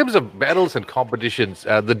 But in terms of battles and competitions,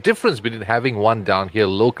 the difference between having one down here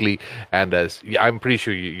locally and I'm pretty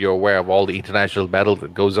sure you're aware of all the international battles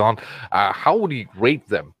that goes on. How would you rate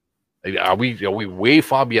them? Are we way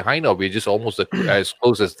far behind, or we're just almost as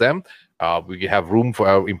close as them? We have room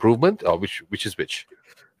for improvement, or which is which?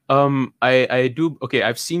 I do. Okay,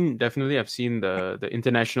 I've seen the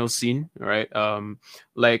international scene, right?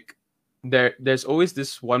 Like there's always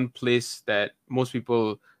this one place that most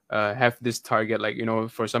people have this target. Like,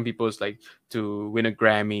 for some people it's like to win a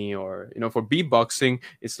Grammy, or for beatboxing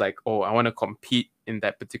it's like, oh, I want to compete in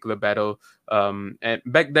that particular battle. And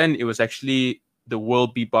back then it was actually the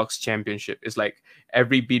World Beatbox Championship. It's like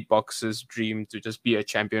every beatboxer's dream to just be a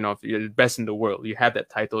champion of the best in the world. You have that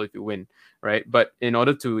title if you win, right? But in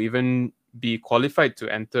order to even be qualified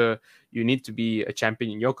to enter, you need to be a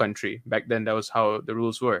champion in your country. Back then that was how the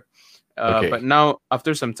rules were. But now,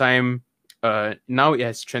 after some time, now it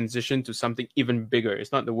has transitioned to something even bigger.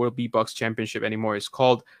 It's not the World Beatbox Championship anymore. It's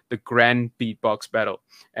called the Grand Beatbox Battle,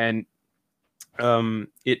 and I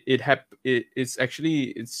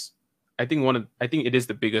think it is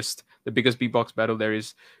the biggest beatbox battle there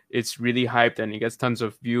is. It's really hyped and it gets tons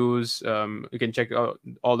of views. You can check out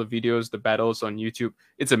all the videos, the battles on YouTube.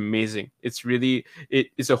 It's amazing. It's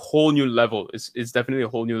a whole new level. It's definitely a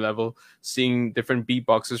whole new level. Seeing different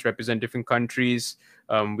beatboxers represent different countries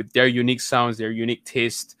with their unique sounds, their unique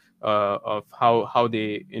taste of how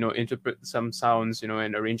they interpret some sounds,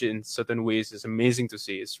 and arrange it in certain ways is amazing to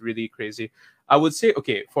see. It's really crazy. I would say,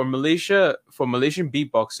 okay, for Malaysian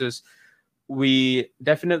beatboxers, we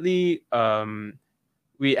definitely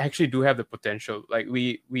we actually do have the potential. Like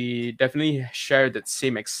we definitely share that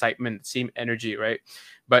same excitement, same energy, right?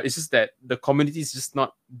 But it's just that the community is just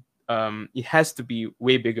not it has to be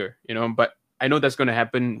way bigger, but I know that's going to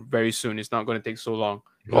happen very soon. It's not going to take so long.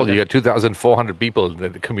 Well, you got 2,400 people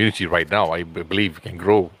in the community right now. I believe it can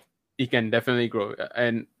grow. It can definitely grow.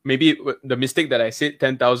 And maybe the mistake that I said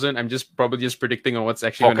 10,000, I'm probably just predicting on what's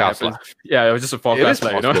actually going to happen. Yeah, it was just a forecast.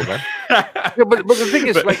 Man. Yeah, but the thing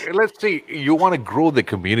is, like, let's say you want to grow the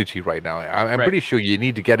community right now. I'm pretty sure you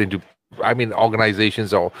need to get into,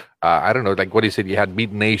 organizations or, I don't know, like what you said, you had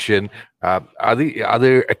Beat Nation. Are the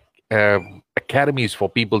other academies for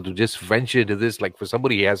people to just venture into this? Like for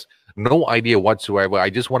somebody who has no idea whatsoever, I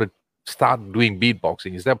just want to start doing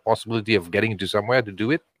beatboxing. Is there a possibility of getting into somewhere to do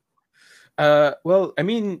it? Well, I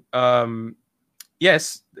mean,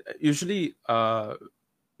 yes, usually,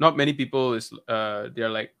 not many people they're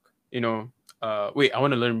like, wait, I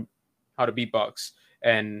want to learn how to beatbox,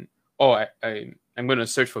 and I'm going to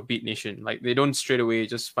search for Beat Nation. Like they don't straight away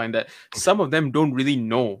just find that. Some of them don't really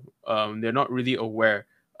know. They're not really aware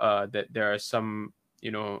that there are some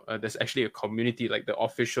there's actually a community, like the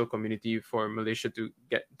official community for Malaysia to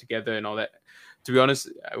get together and all that. To be honest,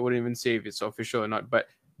 I wouldn't even say if it's official or not, but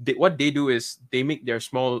what they do is they make their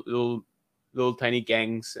small little tiny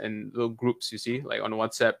gangs and little groups, you see, like on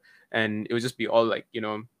WhatsApp, and it would just be all like,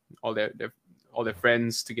 all their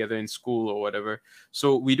friends together in school or whatever.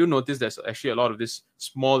 So we do notice there's actually a lot of these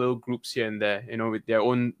small little groups here and there, with their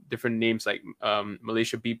own different names, like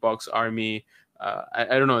Malaysia Beatbox Army.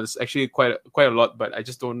 I don't know. It's actually quite a lot, but I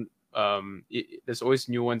just don't. There's always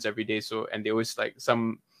new ones every day. So, and they always, like,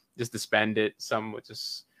 some just disband it, some would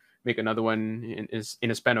just make another one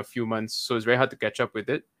in a span of few months. So it's very hard to catch up with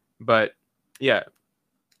it. But yeah,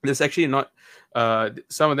 there's actually not.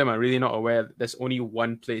 Some of them are really not aware there's only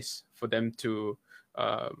one place for them to.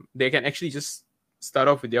 They can actually just start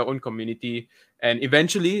off with their own community, and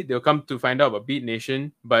eventually they'll come to find out about Beat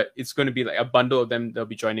Nation. But it's going to be like a bundle of them. They'll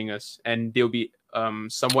be joining us, and they'll be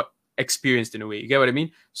somewhat experienced in a way. You get what I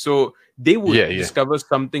mean? So they would discover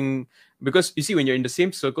something, because you see, when you're in the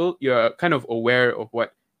same circle, you're kind of aware of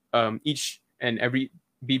what each and every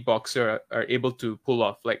beatboxer are able to pull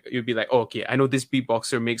off. Like, you'd be like, oh, okay, I know this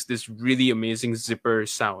beatboxer makes this really amazing zipper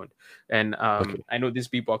sound, and I know this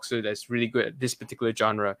beatboxer that's really good at this particular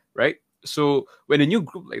genre, right? So when a new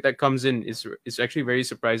group like that comes in, it's actually very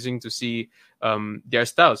surprising to see their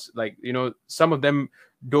styles. Like, some of them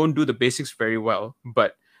don't do the basics very well,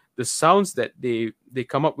 but the sounds that they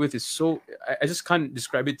come up with is so, I just can't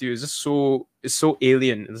describe it to you. It's just so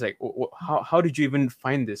alien. It's like, how did you even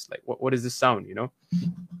find this? Like, what is this sound?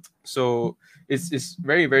 So it's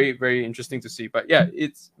very, very, very interesting to see. But yeah,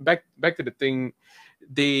 it's back to the thing.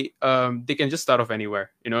 They can just start off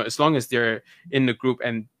anywhere, as long as they're in the group,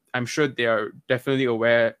 and I'm sure they are definitely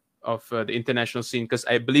aware of the international scene, because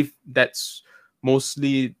I believe that's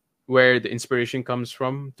mostly where the inspiration comes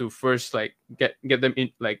from, to first like get them in,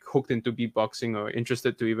 like, hooked into beatboxing or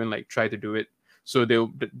interested to even like try to do it. So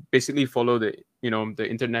they'll basically follow the the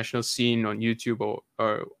international scene on YouTube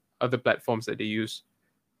or other platforms that they use.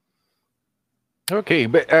 Okay,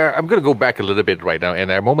 but I'm going to go back a little bit right now. And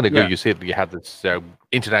a moment ago, you said you had this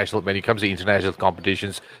international, when it comes to international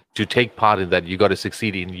competitions, to take part in that, you got to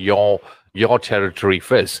succeed in your territory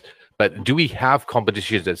first. But do we have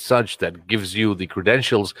competitions as such that gives you the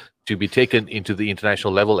credentials to be taken into the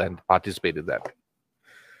international level and participate in that?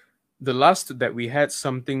 The last that we had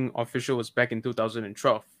something official was back in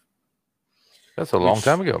 2012. That's a long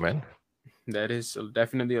time ago, man. That is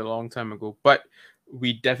definitely a long time ago. But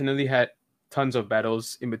we definitely had tons of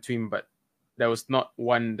battles in between, but there was not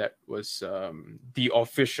one that was the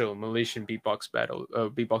official Malaysian beatbox battle,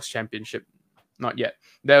 beatbox championship. Not yet.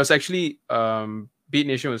 There was actually Beat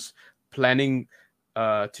Nation was planning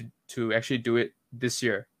to actually do it this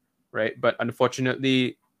year, right? But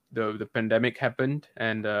unfortunately, the pandemic happened,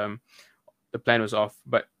 and the plan was off.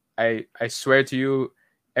 But I swear to you,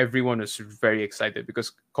 everyone was very excited,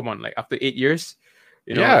 because come on, like, after 8 years.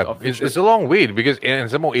 It's a long wait, because and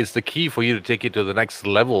somehow it's the key for you to take it to the next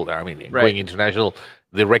level. I mean, going international,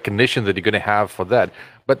 the recognition that you're going to have for that.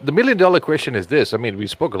 But the $1 million question is this. I mean, we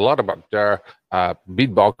spoke a lot about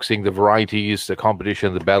beatboxing, the varieties, the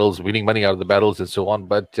competition, the battles, winning money out of the battles, and so on.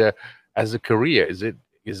 But as a career,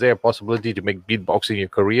 is there a possibility to make beatboxing your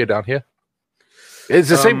career down here? It's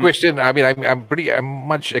the same question. I mean, I'm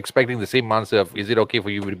much expecting the same answer of, is it okay for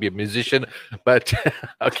you to be a musician? But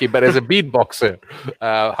okay, but as a beatboxer,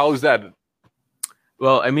 how's that?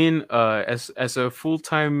 Well, I mean, as a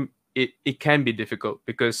full-time, it can be difficult,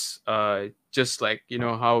 because just like,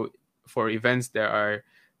 how for events there are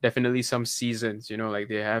definitely some seasons, like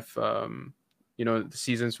they have the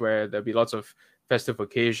seasons where there'll be lots of festive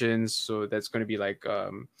occasions. So that's going to be like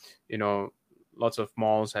lots of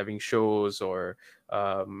malls having shows, or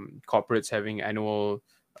corporates having annual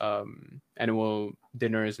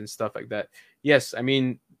dinners and stuff like that. Yes, I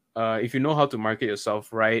mean, if you know how to market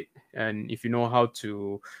yourself right, and if you know how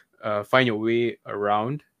to find your way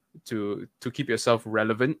around to keep yourself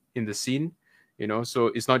relevant in the scene, so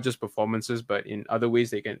it's not just performances, but in other ways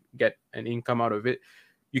they can get an income out of it.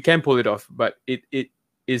 You can pull it off, but it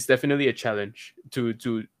is definitely a challenge to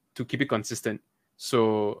keep it consistent.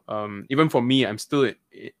 So even for me, I'm still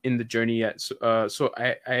in the journey yet. So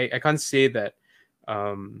I can't say that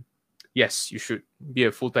yes, you should be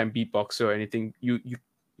a full-time beatboxer or anything. You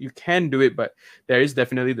can do it, but there is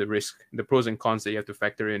definitely the risk, the pros and cons that you have to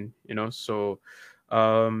factor in. So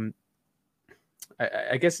I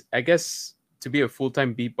guess to be a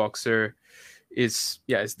full-time beatboxer it's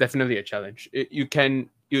definitely a challenge.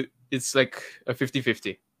 It's like a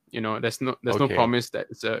 50-50. There's no promise that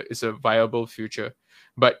it's a viable future.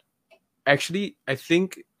 But actually, I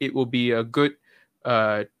think it will be a good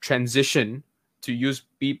transition to use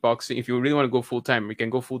beatboxing. If you really want to go full time, you can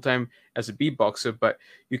go full time as a beatboxer, but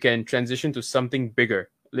you can transition to something bigger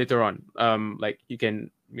later on. Like you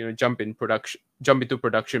can, jump into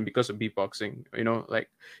production because of beatboxing. Like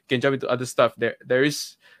you can jump into other stuff. There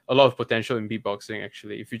is a lot of potential in beatboxing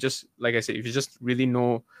actually. If you just, like I said, if you just really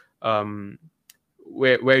know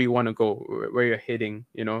where you want to go, where you're heading,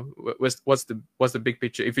 what's the big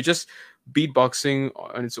picture. If you just beatboxing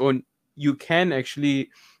on its own, you can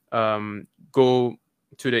actually go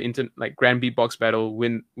to the like Grand Beatbox Battle,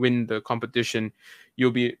 win the competition.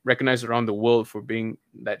 You'll be recognized around the world for being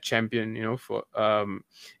that champion, and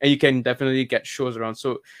you can definitely get shows around.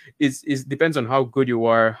 So it depends on how good you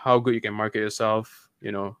are, how good you can market yourself.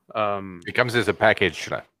 It comes as a package.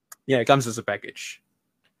 Yeah, it comes as a package.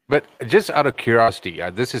 But just out of curiosity,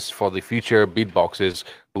 this is for the future beatboxers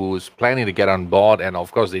who's planning to get on board, and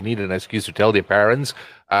of course they need an excuse to tell their parents.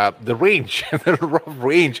 The range, the rough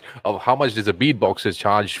range of how much does a beatboxer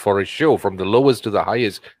charge for a show, from the lowest to the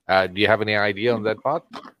highest? Do you have any idea on that part?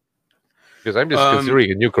 Because I'm just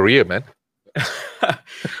considering a new career, man.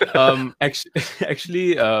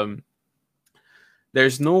 Actually,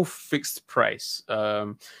 there's no fixed price.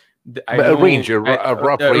 A rough range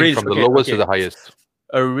from the lowest to the highest.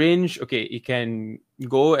 A range, okay, it can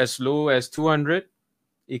go as low as 200.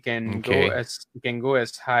 It can go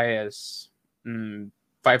as high as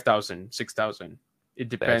 5,000, 6,000. It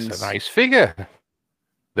depends. That's a nice figure.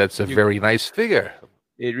 That's a very nice figure.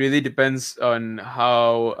 It really depends on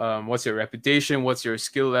how what's your reputation, what's your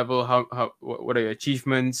skill level, what are your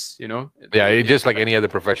achievements, Yeah, it's just like any other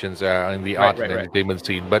professions in the art and entertainment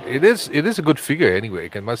scene. But it is a good figure anyway,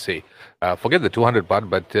 I must say. Forget the 200 part,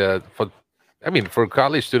 but for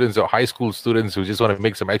college students or high school students who just want to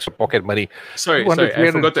make some extra pocket money. Sorry,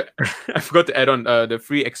 I forgot to add on the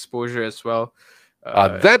free exposure as well.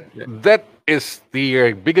 That is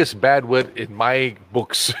the biggest bad word in my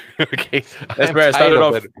books. Okay, that's where I started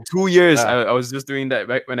off. 2 years, I was just doing that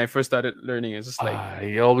back when I first started learning. It's just like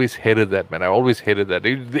I always hated that, man. I always hated that.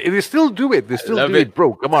 They still do it. They still do it,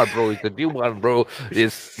 bro. Come on, bro. It's a new one, bro.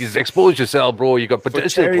 Is expose yourself, bro. You got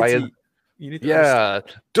potential clients.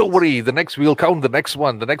 Don't worry. We'll count the next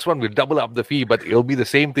one. The next one will double up the fee, but it'll be the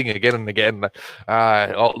same thing again and again.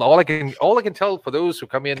 All I can tell for those who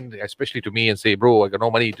come in, especially to me, and say, "Bro, I got no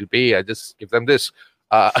money to pay. I just give them this."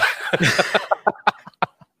 My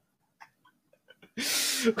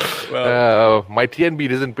TNB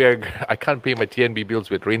doesn't pay. I can't pay my TNB bills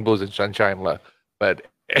with rainbows and sunshine, but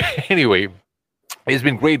anyway, it's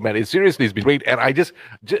been great, man. It's been great, and I just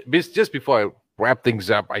before I wrap things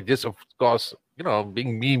up, I just, of course,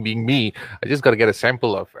 being me, I just got to get a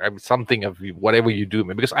sample of something of whatever you do,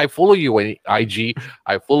 man, because I follow you on IG,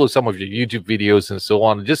 I follow some of your YouTube videos and so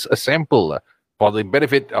on. Just a sample for the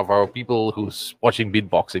benefit of our people who's watching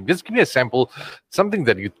beatboxing. Just give me a sample, something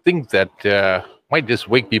that you think that might just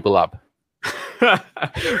wake people up.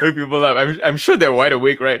 Wake people up. I'm sure they're wide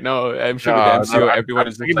awake right now. I'm sure with the MCO, everyone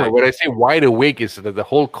is like... When I say wide awake, is the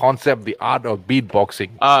whole concept, the art of beatboxing.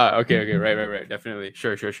 Okay, right. Definitely.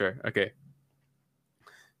 Sure. Okay.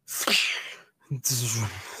 Switch.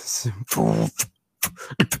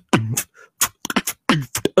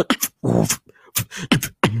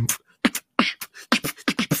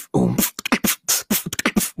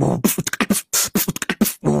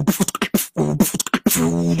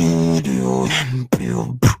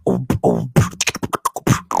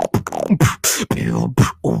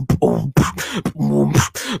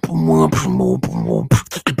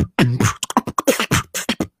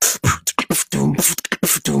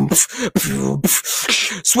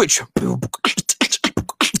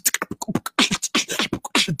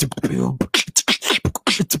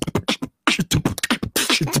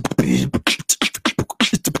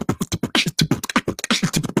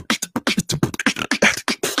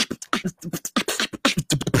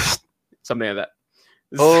 Something like that.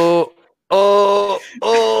 Oh,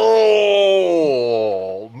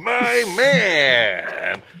 my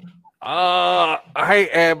man. I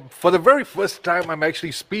am, for the very first time, I'm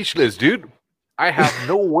actually speechless, dude. I have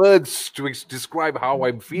no words to describe how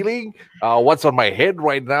I'm feeling, what's on my head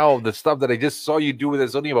right now, the stuff that I just saw you do.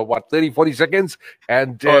 There's only about 30, 40 seconds.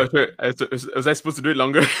 And was I supposed to do it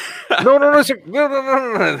longer? No.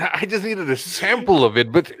 I just needed a sample of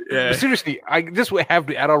it. But seriously, I just have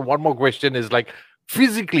to add on one more question is like,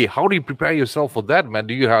 physically, how do you prepare yourself for that, man?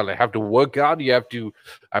 Do you have to work out? Do you have to,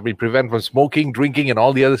 prevent from smoking, drinking, and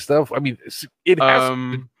all the other stuff? It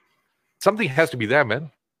has something has to be there, man.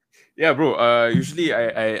 Yeah, bro. Usually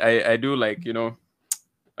I do like,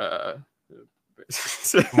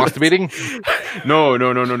 masturbating? No.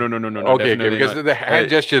 Okay, because the hand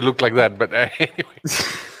gesture looked like that. But anyway.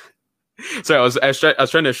 Sorry, I was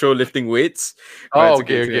trying to show lifting weights. Oh, It's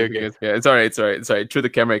okay. Yeah, it's all right. Sorry. Through the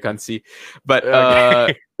camera, I can't see. But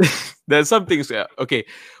Okay. there's some things. Okay,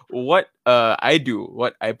 what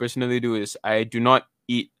what I personally do is I do not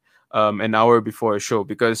eat an hour before a show,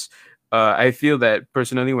 because I feel that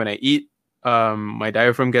personally when I eat, my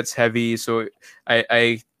diaphragm gets heavy, so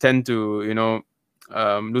I tend to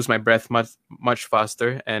lose my breath much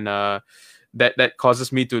faster, and that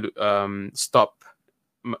causes me to stop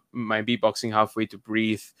my beatboxing halfway to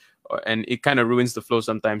breathe, and it kind of ruins the flow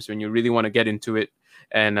sometimes when you really want to get into it.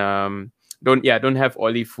 And don't have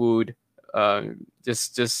oily food.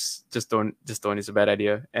 Just don't. It's a bad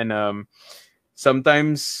idea. And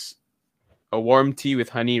sometimes a warm tea with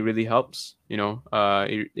honey really helps.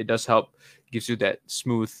 It does help. Gives you that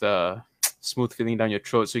smooth feeling down your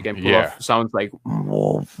throat, so you can pull off sounds like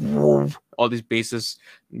all these basses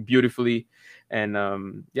beautifully. And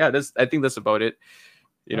I think that's about it.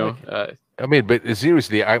 I mean, but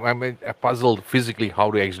seriously, I'm puzzled physically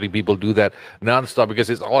how do actually people do that nonstop, because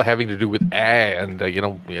it's all having to do with air, and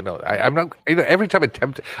I'm not. Every time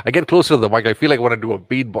I get closer to the mic, I feel like I want to do a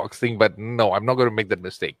beatbox thing, but no, I'm not going to make that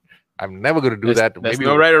mistake. I'm never going to do that. There's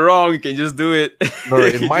no right or wrong. You can just do it. No,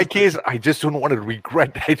 in my case, I just don't want to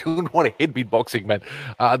regret. I don't want to hate beatboxing, man.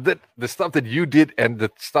 The stuff that you did and the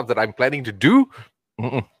stuff that I'm planning to do,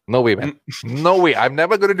 no way, man. No way. I'm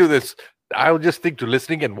never going to do this. I'll just stick to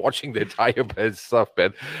listening and watching the entire stuff,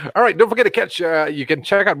 man. All right, don't forget to catch. You can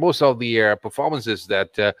check out most of the performances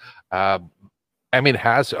that Emin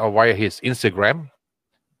has via his Instagram.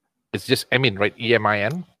 It's just Emin, right?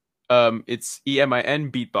 EMIN. It's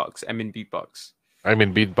EMIN Beatbox. Emin Beatbox.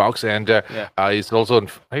 Emin Beatbox, and he's also on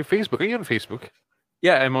Facebook. Are you on Facebook?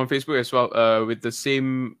 Yeah, I'm on Facebook as well. With the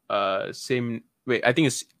same. Wait, I think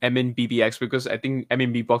it's Emin BBX, because I think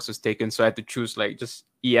Emin Beatbox was taken, so I had to choose like just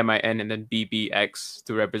EMIN and then BBX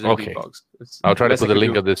to represent Beatbox. I'll try to put the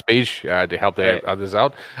link on this page to help others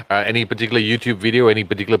out. Any particular YouTube video, any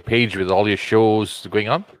particular page with all your shows going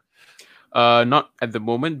on? Not at the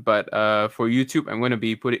moment, but for YouTube, I'm going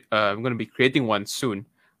to be creating one soon.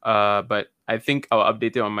 But I think I'll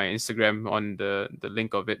update it on my Instagram on the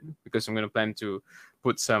link of it, because I'm going to plan to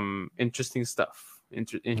put some interesting stuff.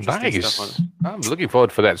 Interesting stuff on it. I'm looking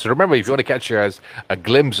forward for that. So remember, if you want to catch a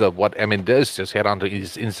glimpse of what Emin does, just head on to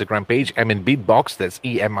his Instagram page, Emin Beatbox. That's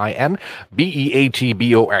EMIN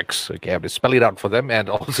BEATBOX. Okay, I have to spell it out for them. And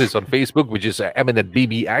also it's on Facebook, which is Emin at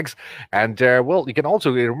BBX. And you can also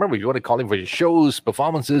remember, if you want to call him for your shows,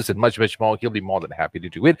 performances, and much more, he'll be more than happy to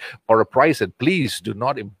do it for a price. And please do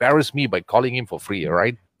not embarrass me by calling him for free. All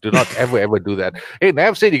right. Do not ever do that. Hey,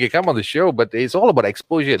 Nav said you can come on the show, but it's all about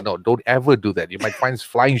exposure. No, don't ever do that. You might find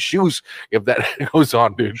flying shoes if that goes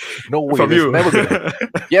on, dude. No way. From you. Never gonna...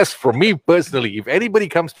 Yes, from me personally. If anybody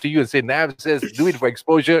comes to you and say, Nav says, do it for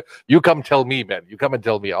exposure, you come tell me, man. You come and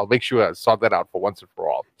tell me. I'll make sure I sort that out for once and for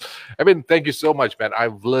all. I mean, thank you so much, man.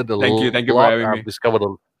 I've learned a lot. Thank you for having me.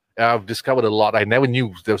 I've discovered a lot. I never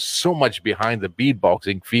knew there's so much behind the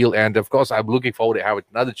beatboxing field. And of course, I'm looking forward to having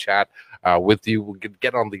another chat with you. We can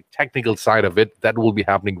get on the technical side of it. That will be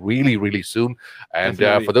happening really, really soon. And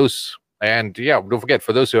for those, and don't forget,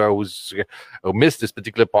 for those who missed this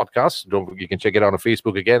particular podcast, you can check it out on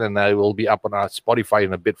Facebook again, and it will be up on our Spotify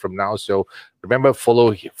in a bit from now. So remember,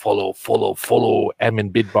 follow Emin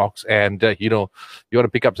Beatbox. And you want to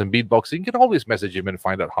pick up some beatboxing, you can always message him and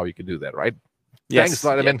find out how you can do that, right? Yes, thanks,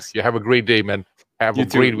 Vladimir. Yes. You have a great day, man. Have a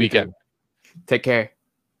great weekend. Take care.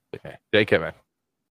 Okay. Take care, man.